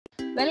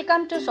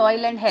Welcome to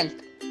Soil and Health.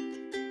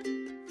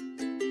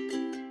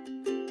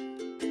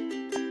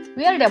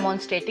 We are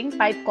demonstrating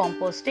pipe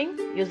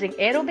composting using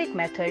aerobic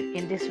method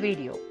in this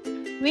video.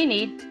 We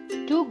need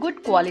two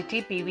good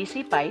quality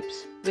PVC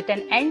pipes with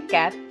an end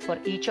cap for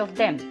each of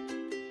them.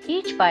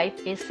 Each pipe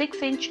is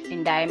 6 inch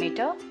in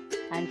diameter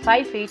and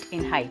 5 feet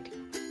in height.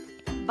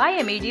 Buy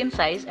a medium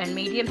size and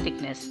medium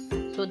thickness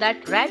so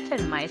that rats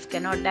and mice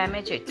cannot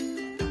damage it.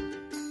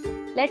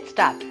 Let's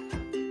start.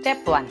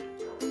 Step 1.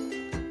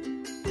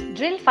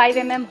 Drill 5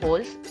 mm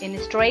holes in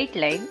a straight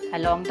line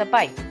along the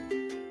pipe.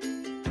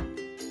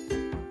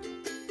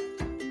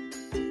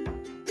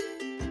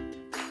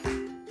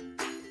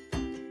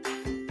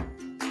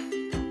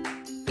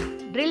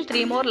 Drill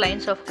 3 more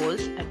lines of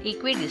holes at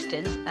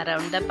equidistance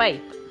around the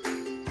pipe.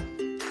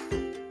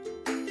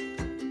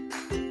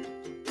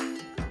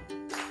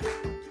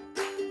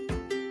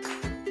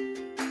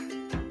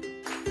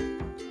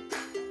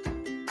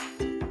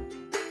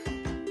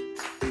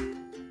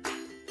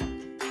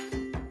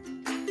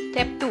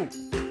 Step 2.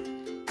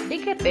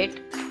 Dig a pit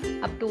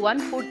up to 1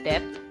 foot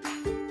depth.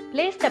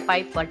 Place the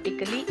pipe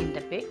vertically in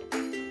the pit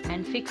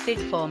and fix it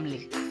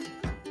firmly.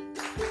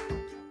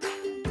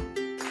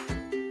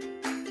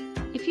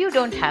 If you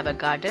don't have a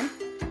garden,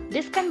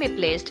 this can be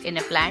placed in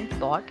a plant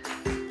pot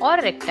or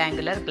a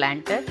rectangular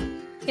planter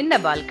in the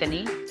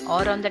balcony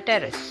or on the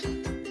terrace.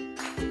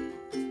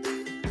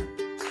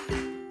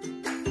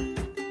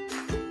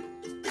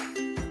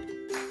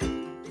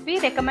 We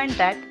recommend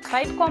that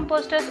pipe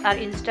composters are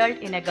installed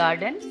in a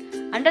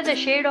garden under the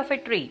shade of a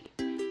tree.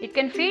 It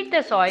can feed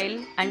the soil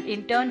and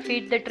in turn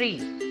feed the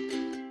trees.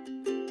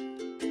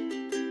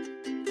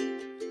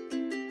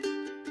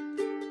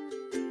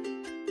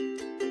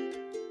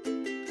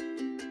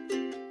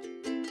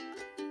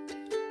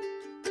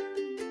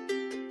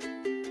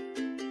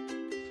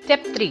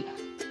 Step 3.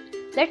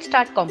 Let's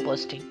start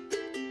composting.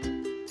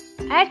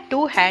 Add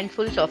 2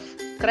 handfuls of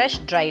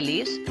crushed dry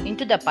leaves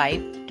into the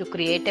pipe to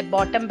create a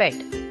bottom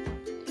bed.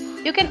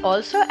 You can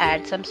also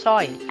add some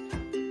soil.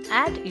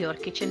 Add your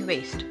kitchen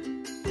waste.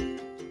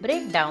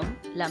 Break down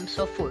lumps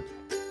of food.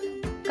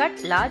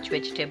 Cut large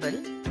vegetable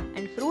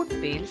and fruit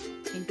peels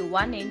into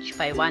 1 inch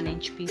by 1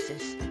 inch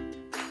pieces.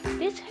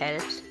 This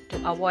helps to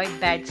avoid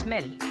bad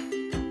smell.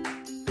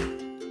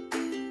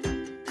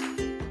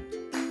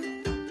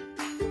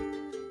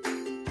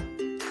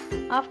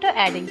 After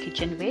adding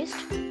kitchen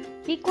waste,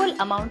 equal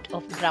amount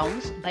of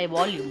browns by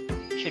volume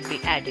should be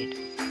added.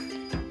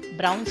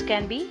 Browns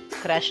can be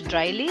crushed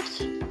dry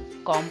leaves,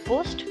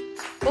 compost,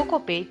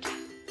 cocopeat,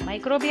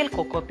 microbial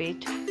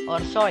cocopeat or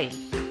soil.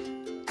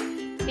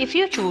 If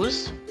you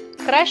choose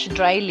crushed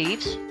dry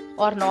leaves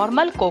or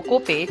normal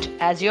cocopeat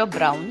as your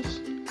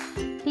browns,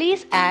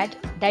 please add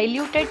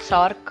diluted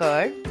sour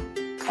curd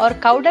or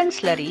cow dung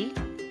slurry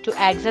to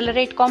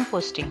accelerate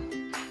composting.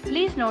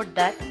 Please note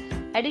that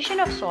addition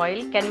of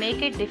soil can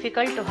make it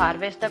difficult to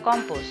harvest the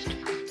compost.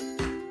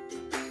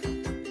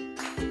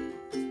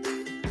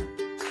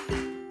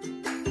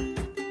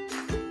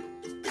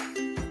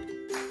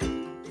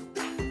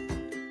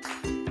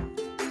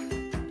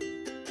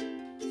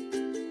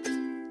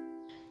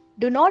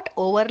 Do not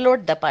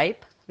overload the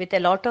pipe with a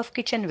lot of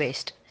kitchen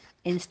waste.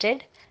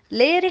 Instead,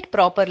 layer it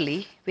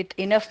properly with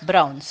enough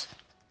browns.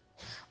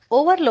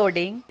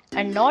 Overloading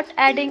and not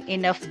adding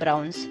enough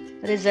browns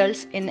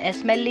results in a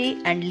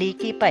smelly and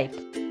leaky pipe.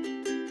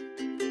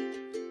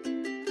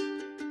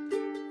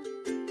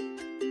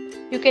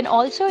 You can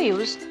also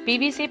use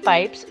PVC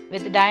pipes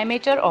with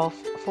diameter of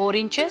 4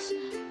 inches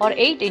or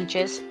 8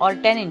 inches or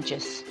 10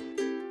 inches.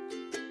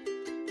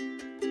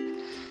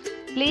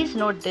 Please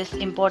note this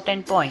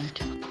important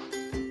point.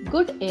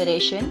 Good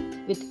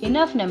aeration with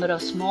enough number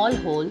of small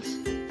holes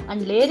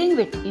and layering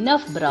with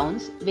enough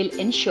browns will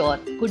ensure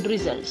good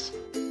results.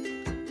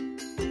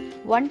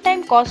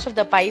 One-time cost of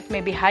the pipe may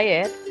be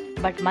higher,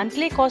 but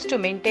monthly cost to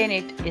maintain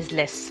it is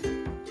less.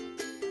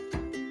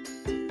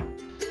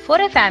 For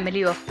a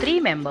family of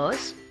 3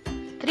 members,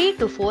 3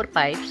 to 4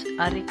 pipes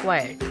are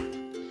required.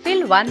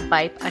 Fill 1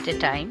 pipe at a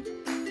time,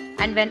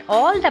 and when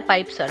all the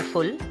pipes are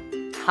full,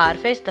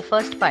 harvest the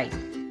first pipe.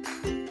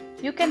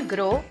 You can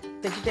grow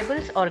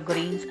vegetables or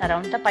greens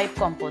around the pipe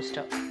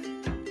composter.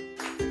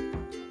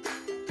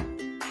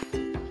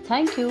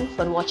 Thank you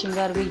for watching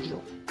our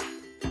video.